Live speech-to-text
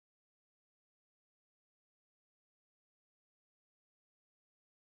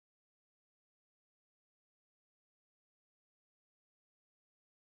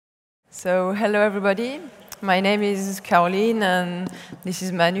So, hello everybody. My name is Caroline and this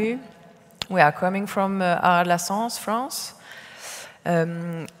is Manu. We are coming from Haras, France.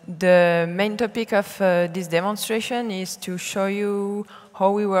 The main topic of this demonstration is to show you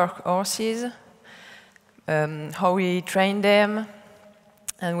how we work horses, how we train them,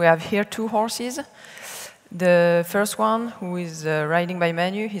 and we have here two horses. The first one, who is riding by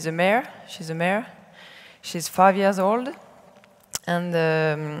Manu, is a mare. She's a mare. She's 5 years old,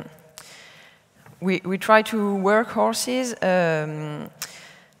 and we try to work horses. There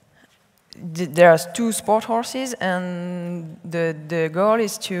are two sport horses, and the goal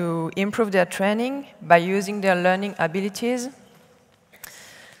is to improve their training by using their learning abilities.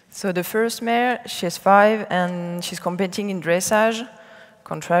 So the first mare, she's 5, and she's competing in dressage,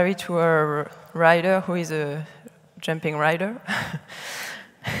 contrary to her rider, who is a jumping rider.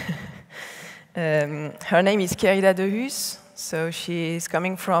 Her name is Kerida de Hus, so she is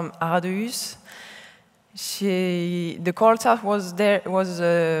coming from Haras de Hus. The colt start was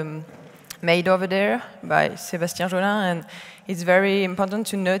made over there by Sébastien Jolin, and it's very important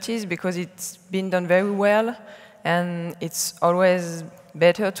to notice because it's been done very well, and it's always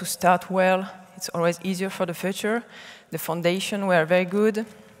better to start well. It's always easier for the future. The foundation were very good.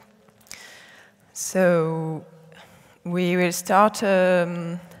 So we will start.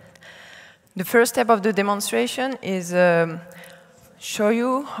 The first step of the demonstration is show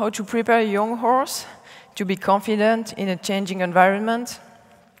you how to prepare a young horse to be confident in a changing environment.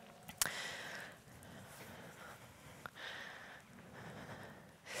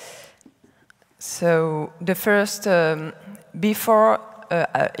 So the first, before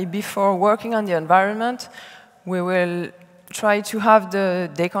working on the environment, we will try to have the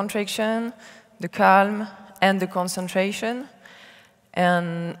decontraction, the calm, and the concentration.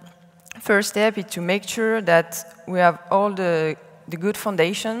 And first step is to make sure that we have all the good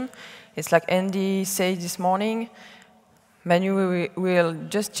foundation. It's like Andy said this morning. Manu will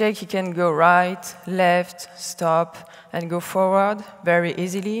just check he can go right, left, stop, and go forward very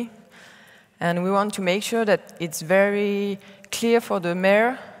easily. And we want to make sure that it's very clear for the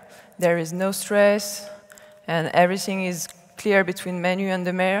mare. There is no stress, and everything is clear between Manu and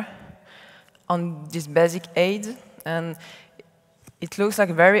the mare on this basic aid. And it looks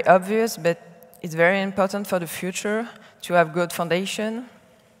like very obvious, but it's very important for the future to have good foundation.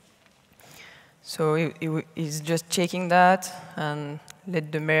 So he's just checking that and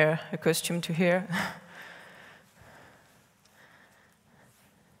let the mare accustom to here.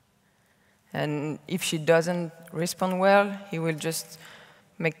 And if she doesn't respond well, he will just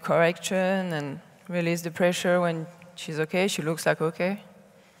make correction and release the pressure when she's okay. She looks like okay.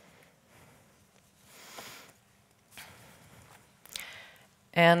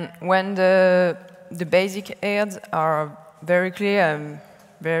 And when the basic aids are very clear and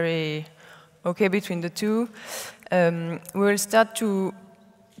very okay between the two, we will start to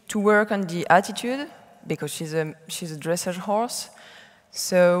work on the attitude, because she's a dressage horse.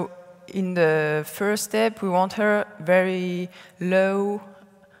 So in the first step, we want her very low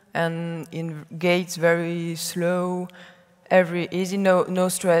and in gaits very slow, easy, no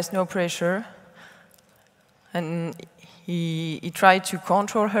stress, no pressure. And he tried to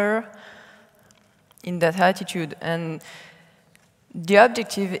control her in that attitude. And the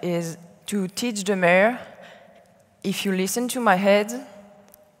objective is to teach the mare, if you listen to my head,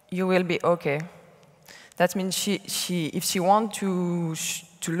 you will be okay. That means if she wants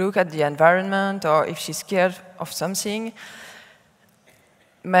to look at the environment, or if she's scared of something,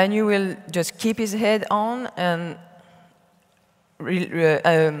 Manu will just keep his head on and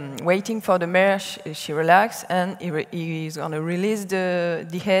waiting for the mare, she relax, and he's going to release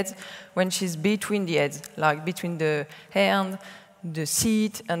the head when she's between the heads, like between the hand, the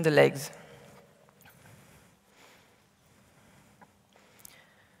seat, and the legs.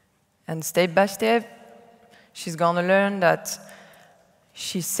 And step by step, she's going to learn that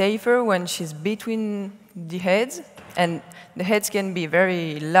she's safer when she's between the heads, and the heads can be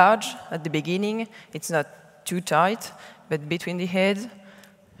very large at the beginning. It's not too tight, but between the heads,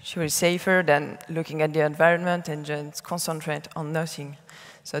 she will be safer than looking at the environment and just concentrate on nothing.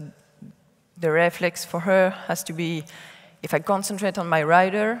 So the reflex for her has to be, if I concentrate on my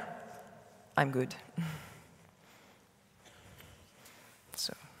rider, I'm good.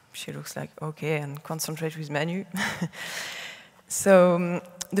 So she looks like okay, and concentrate with Manu. So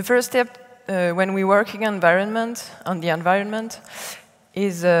the first step when we're working on the environment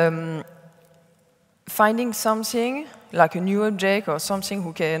is finding something like a new object or something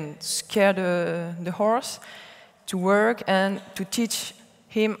who can scare the horse to work and to teach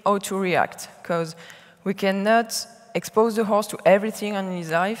him how to react, because we cannot expose the horse to everything in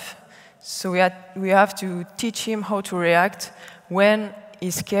his life. So we have to teach him how to react when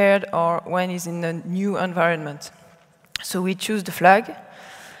he's scared or when he's in a new environment. So we choose the flag,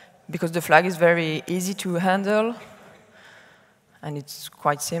 because the flag is very easy to handle, and it's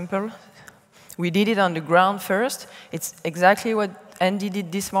quite simple. We did it on the ground first. It's exactly what Andy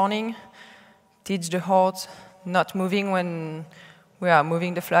did this morning. Teach the horse not moving when we are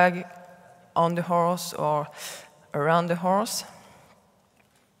moving the flag on the horse or around the horse.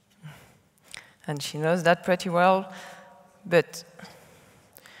 And she knows that pretty well. But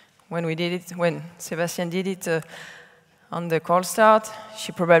when Sébastien did it on the cold start,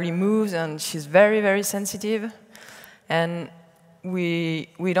 she probably moves, and she's very, very sensitive. And we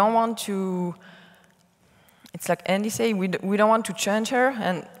don't want to, it's like Andy said, we don't want to change her,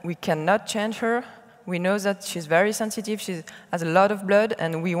 and we cannot change her. We know that she's very sensitive, she has a lot of blood,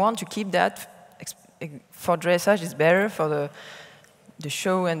 and we want to keep that. For dressage, it's better for the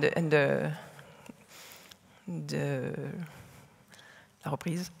show and the la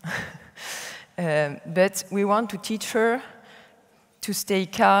reprise. But we want to teach her to stay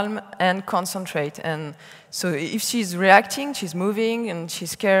calm and concentrate. And so if she's reacting, she's moving, and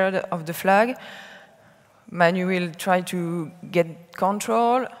she's scared of the flag, Manu will try to get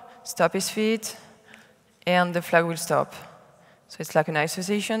control, stop his feet, and the flag will stop. So it's like an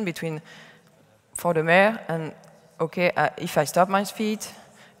association between, for the mare, and okay, if I stop my feet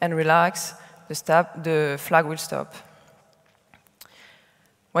and relax, the flag will stop.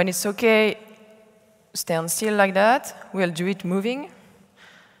 When it's okay, stand still like that, we'll do it moving.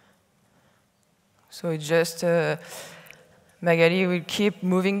 So it's just, Magali will keep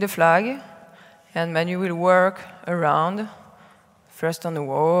moving the flag, and Manu will work around, first on a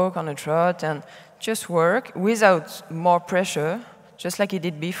walk, on a trot, and just work without more pressure, just like he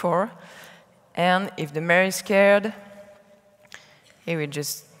did before. And if the mare is scared, he will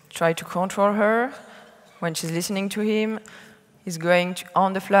just try to control her. When she's listening to him, he's going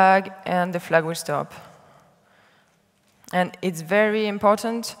on the flag, and the flag will stop. And it's very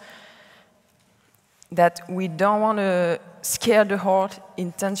important that we don't want to scare the horse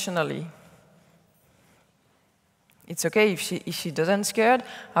intentionally. It's okay if she doesn't scared,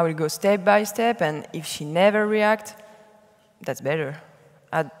 I will go step by step, and if she never reacts, that's better.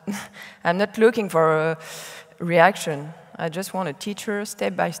 I'm not looking for a reaction. I just want to teach her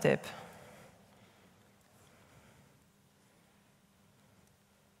step by step.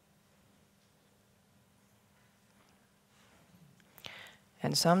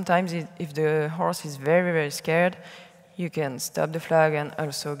 And sometimes, if the horse is very, very scared, you can stop the flag and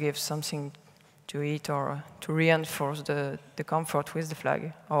also give something to eat or to reinforce the comfort with the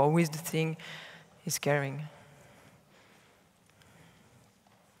flag or with the thing he's carrying.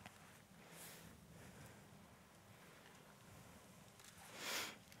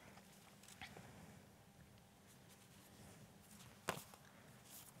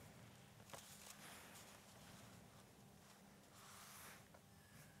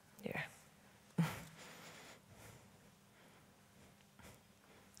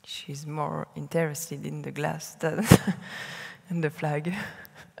 She's more interested in the glass than in the flag.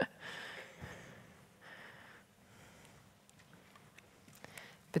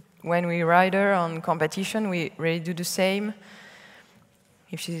 But when we ride her on competition, we really do the same.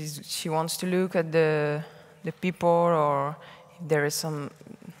 If she wants to look at the people, or if there is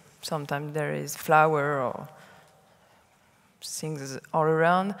sometimes there is flower or things all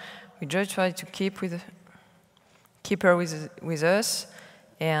around, we just try to keep her with us.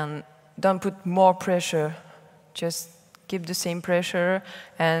 And don't put more pressure, just keep the same pressure.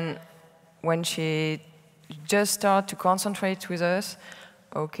 And when she just starts to concentrate with us,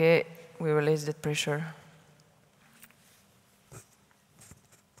 okay, we release that pressure.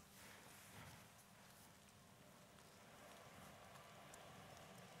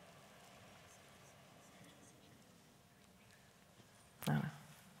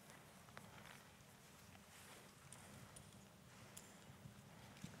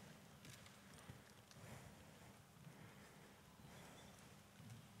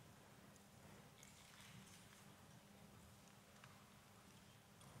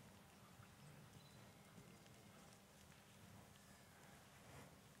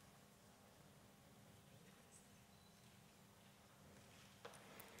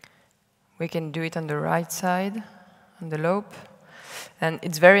 We can do it on the right side, on the lope. And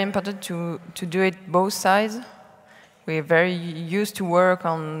it's very important to do it both sides. We're very used to work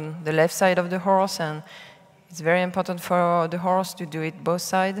on the left side of the horse, and it's very important for the horse to do it both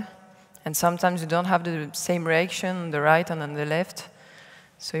sides. And sometimes you don't have the same reaction on the right and on the left.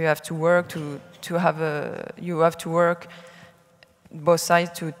 So you have to work you have to work both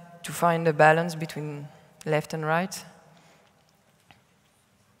sides to find a balance between left and right.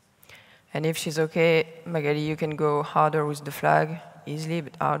 And if she's okay, Magali, you can go harder with the flag, easily,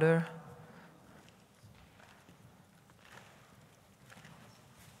 but harder.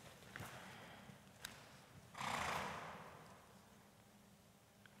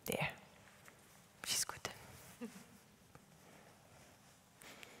 There. She's good.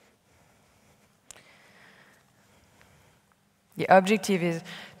 The objective is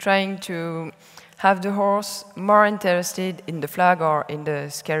trying to have the horse more interested in the flag or in the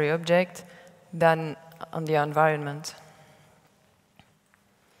scary object than on the environment.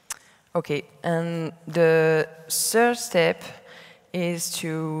 Okay, and the third step is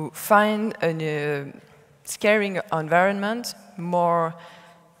to find a scary environment more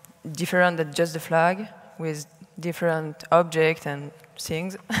different than just the flag, with different objects and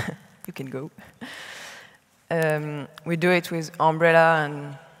things. You can go. We do it with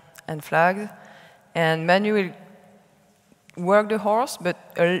umbrella and flags. And Manu will work the horse, but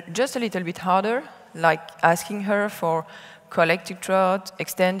just a little bit harder, like asking her for collective trot,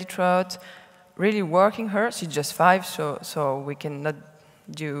 extended trot, really working her. She's just 5, so we cannot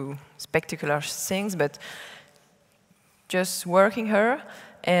do spectacular things, but just working her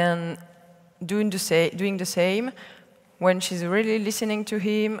and doing the same when she's really listening to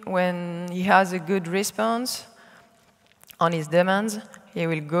him, when he has a good response on his demands, he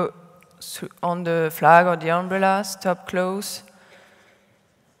will go on the flag or the umbrella, stop close,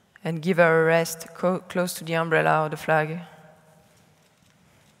 and give her a rest close to the umbrella or the flag.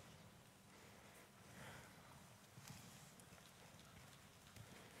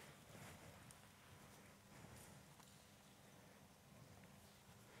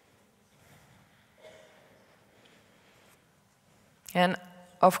 And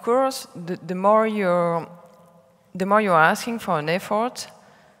of course, the more you're asking for an effort,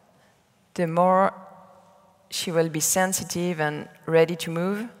 the more she will be sensitive and ready to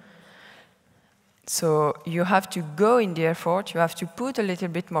move. So you have to go in the effort, you have to put a little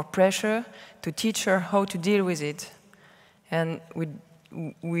bit more pressure to teach her how to deal with it. And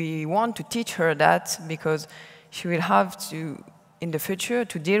we want to teach her that because she will have to, in the future,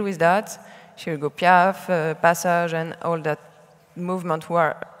 to deal with that. She will go piaf, passage, and all that movement who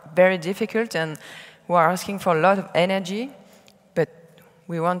are very difficult and who are asking for a lot of energy, but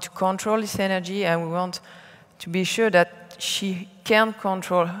we want to control this energy and we want to be sure that she can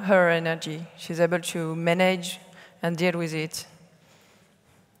control her energy. She's able to manage and deal with it.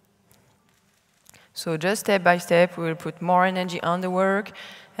 So just step by step, we will put more energy on the work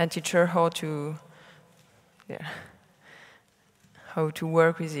and teach her how to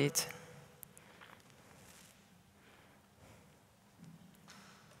work with it.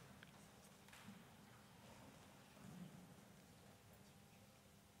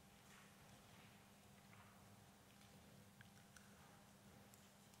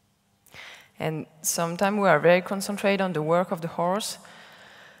 And sometimes we are very concentrated on the work of the horse,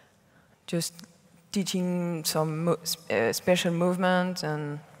 just teaching some special movement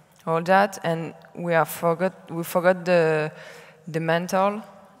and all that, and we forgot the mental,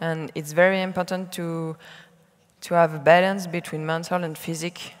 and it's very important to have a balance between mental and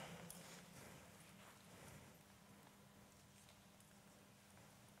physical.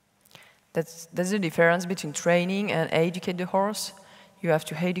 That's the difference between training and educate the horse. You have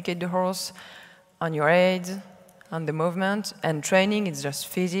to educate the horse on your aids, on the movement, and training is just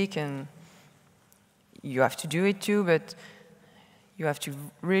physical, and you have to do it too, but you have to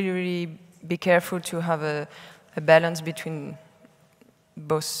really, really be careful to have a balance between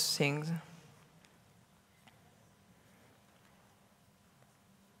both things.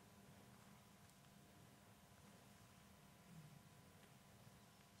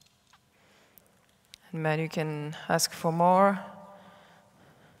 And Manu can ask for more,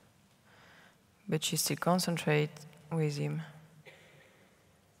 but she still concentrates with him.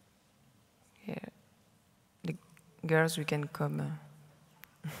 Yeah. The girls, we can come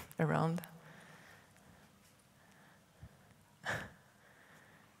around.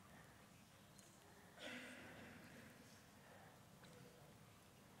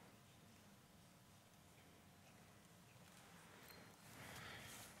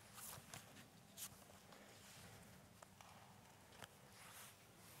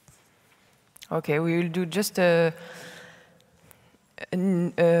 Okay, we will do just what?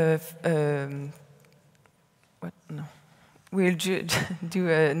 No. We'll do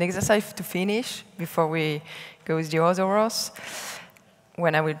an exercise to finish before we go with the other horse.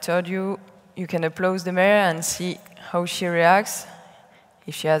 When I will tell you, you can applaud the mare and see how she reacts.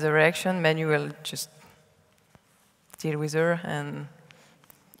 If she has a reaction, then you will just deal with her, and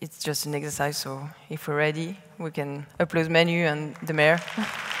it's just an exercise, so if we're ready, we can applause Manu and the mayor.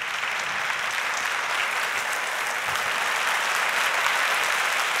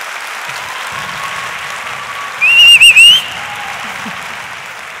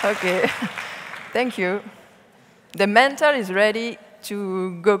 Okay, thank you. The mental is ready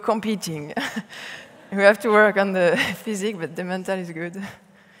to go competing. We have to work on the physique, but the mental is good.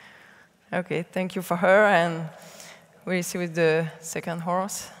 Okay, thank you for her, and we'll see with the second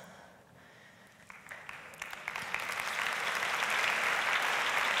horse.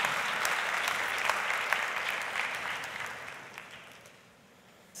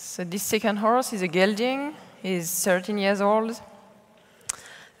 So this second horse is a gelding. He's 13 years old.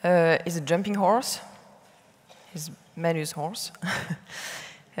 He's a jumping horse. He's Manu's horse.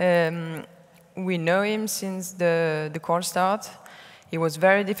 We know him since the cold start. He was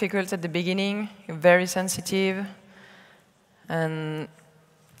very difficult at the beginning, very sensitive, and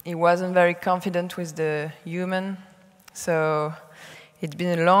he wasn't very confident with the human. So it's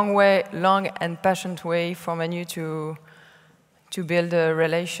been a long and patient way for Manu to build a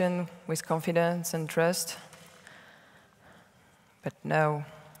relation with confidence and trust. But now,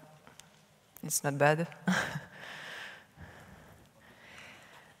 it's not bad.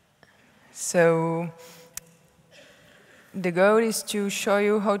 So the goal is to show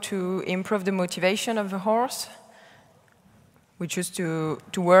you how to improve the motivation of the horse. We choose to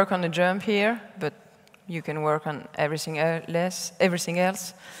work on the jump here, but you can work on everything else.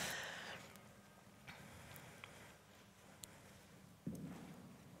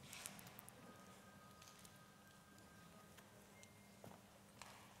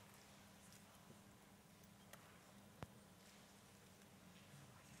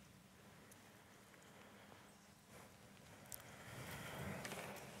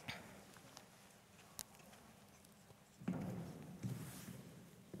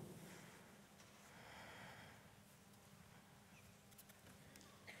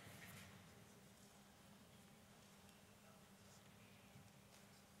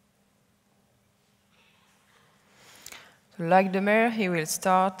 Like the mare, he will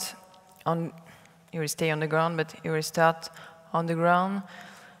stay on the ground, but he will start on the ground,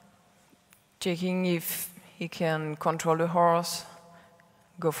 checking if he can control the horse,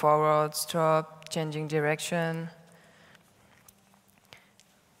 go forward, stop, changing direction.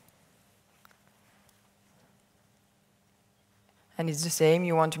 And it's the same,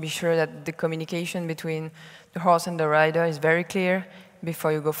 you want to be sure that the communication between the horse and the rider is very clear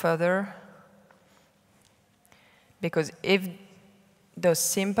before you go further. Because if those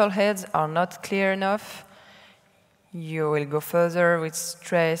simple heads are not clear enough, you will go further with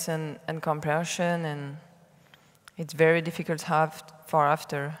stress and compression, and it's very difficult for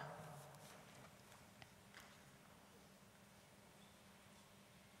after.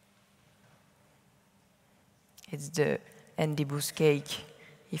 It's the Andy Booth cake.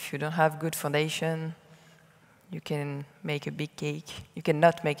 If you don't have good foundation, you can make a big cake. You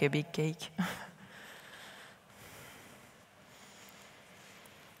cannot make a big cake.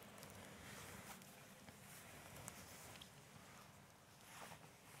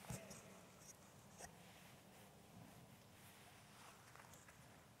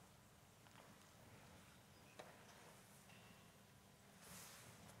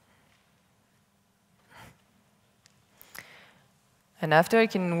 And after, you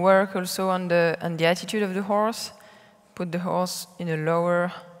can work also on the attitude of the horse. Put the horse in a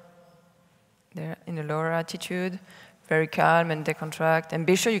lower attitude, very calm and decontract. And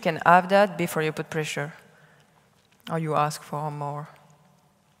be sure you can have that before you put pressure, or you ask for more.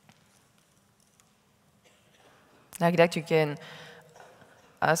 Like that, you can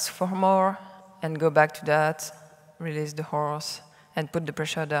ask for more and go back to that, release the horse, and put the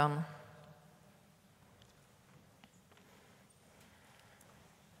pressure down.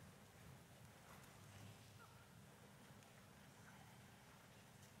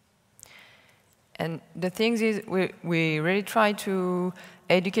 And the thing is, we really try to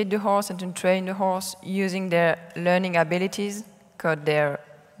educate the horse and to train the horse using their learning abilities,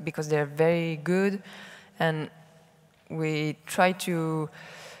 because they're very good, and we try to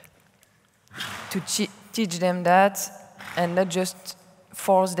teach them that, and not just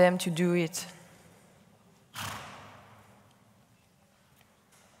force them to do it.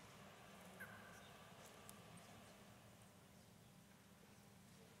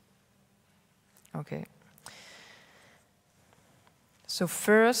 Okay. So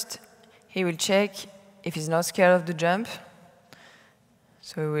first, he will check if he's not scared of the jump.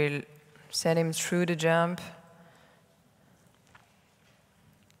 So we will send him through the jump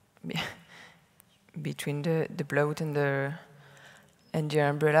between the bloat and and the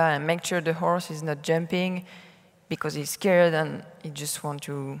umbrella, and make sure the horse is not jumping because he's scared and he just wants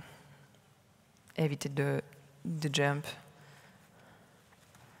to evite the jump.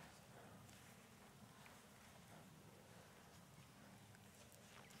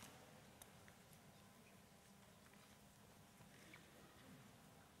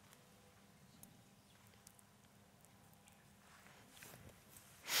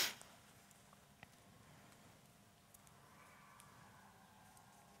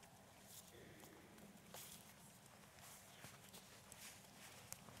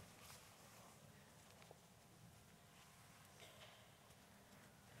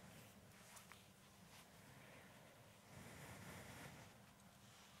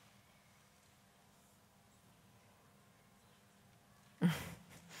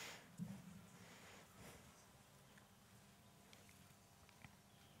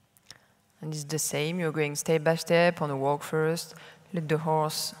 And it's the same, you're going step by step on a walk first, let the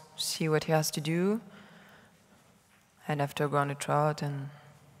horse see what he has to do, and after go on a trot.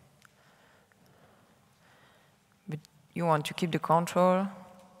 But you want to keep the control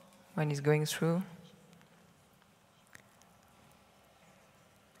when he's going through.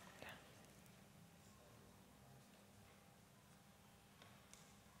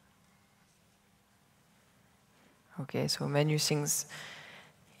 Okay, so Menu thinks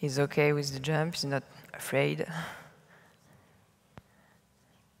he's okay with the jump, he's not afraid.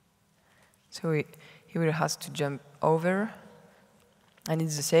 So he will have to jump over. And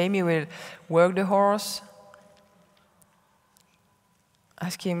it's the same, he will work the horse,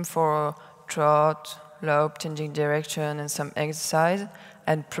 ask him for trot, lope, changing direction, and some exercise,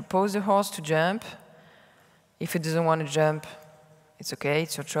 and propose the horse to jump. If he doesn't want to jump, it's okay,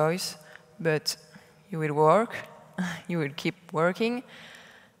 it's your choice, but you will work, you will keep working,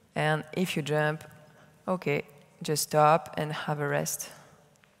 and if you jump, okay, just stop and have a rest.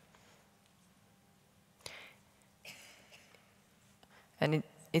 And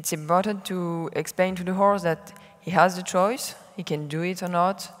it's important to explain to the horse that he has the choice, he can do it or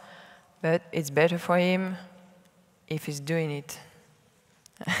not, but it's better for him if he's doing it.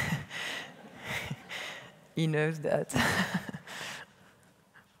 He knows that.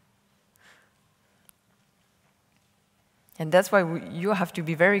 And that's why you have to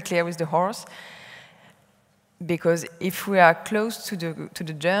be very clear with the horse, because if we are close to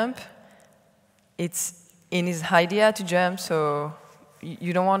the jump, it's in his idea to jump, so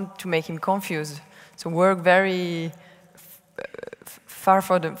you don't want to make him confused. So work very far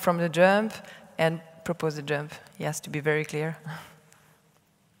from the jump and propose the jump. He has to be very clear.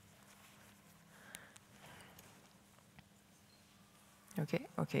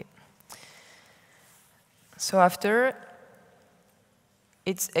 Okay. So after,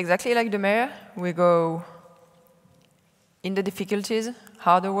 it's exactly like the mare. We go in the difficulties,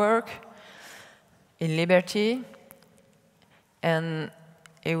 harder work, in liberty, and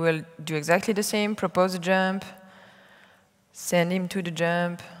he will do exactly the same, propose a jump, send him to the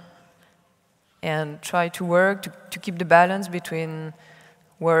jump, and try to work to keep the balance between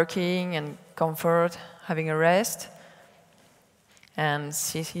working and comfort, having a rest, and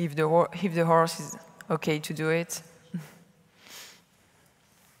see if the horse is okay to do it.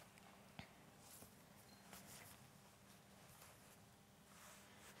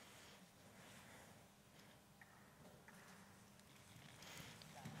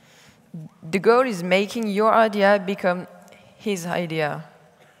 The goal is making your idea become his idea.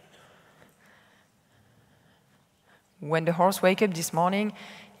 When the horse woke up this morning,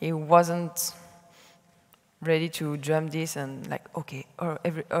 he wasn't ready to jump this and like, okay,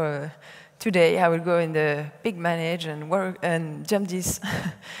 today I will go in the big manege and work and jump this.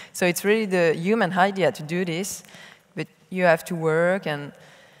 So it's really the human idea to do this, but you have to work and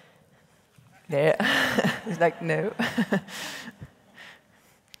there. It's like, no.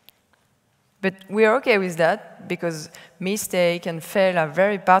 But we are okay with that because mistake and fail are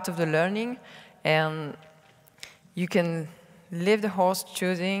very part of the learning, and you can leave the horse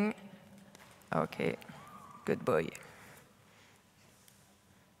choosing. Okay, good boy.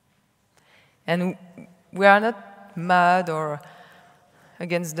 And we are not mad or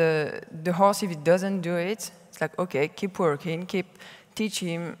against the horse if it doesn't do it. It's like, okay, keep working, keep teach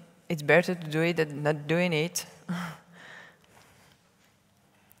him. It's better to do it than not doing it.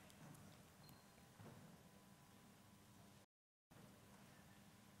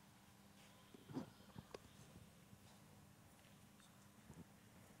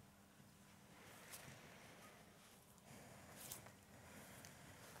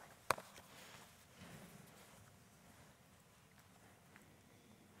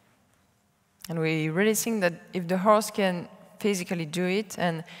 And we really think that if the horse can physically do it,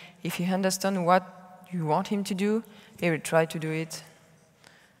 and if he understands what you want him to do, he will try to do it.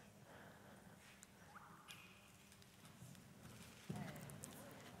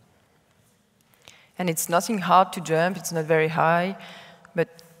 And it's nothing hard to jump, it's not very high, but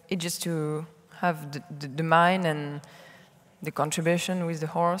it's just to have the mind and the contribution with the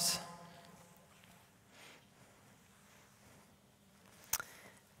horse.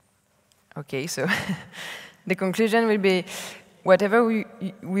 Okay, so the conclusion will be, whatever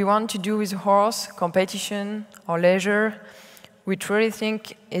we want to do with a horse, competition or leisure, we truly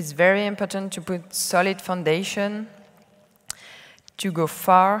think it's very important to put solid foundation, to go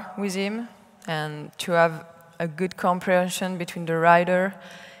far with him, and to have a good comprehension between the rider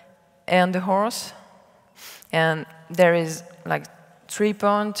and the horse. And there is like 3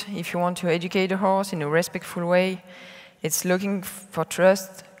 points if you want to educate a horse in a respectful way. It's looking for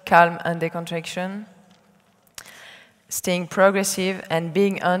trust, calm and decontraction, staying progressive and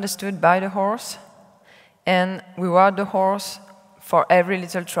being understood by the horse, and reward the horse for every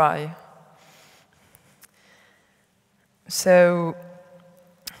little try. So,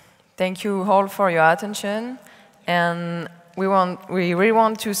 thank you all for your attention, and we really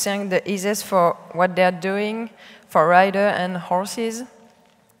want to thank the ISES for what they are doing for riders and horses,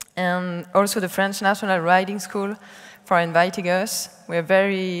 and also the French National Riding School for inviting us. We are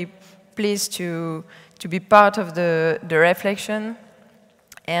very pleased to be part of the reflection,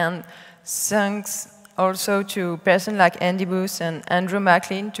 and thanks also to persons like Andy Booth and Andrew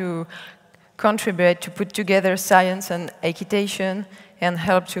McLean to contribute to put together science and equitation and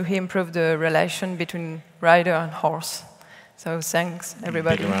help to improve the relation between rider and horse. So thanks,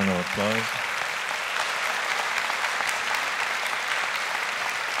 everybody. Big round of applause.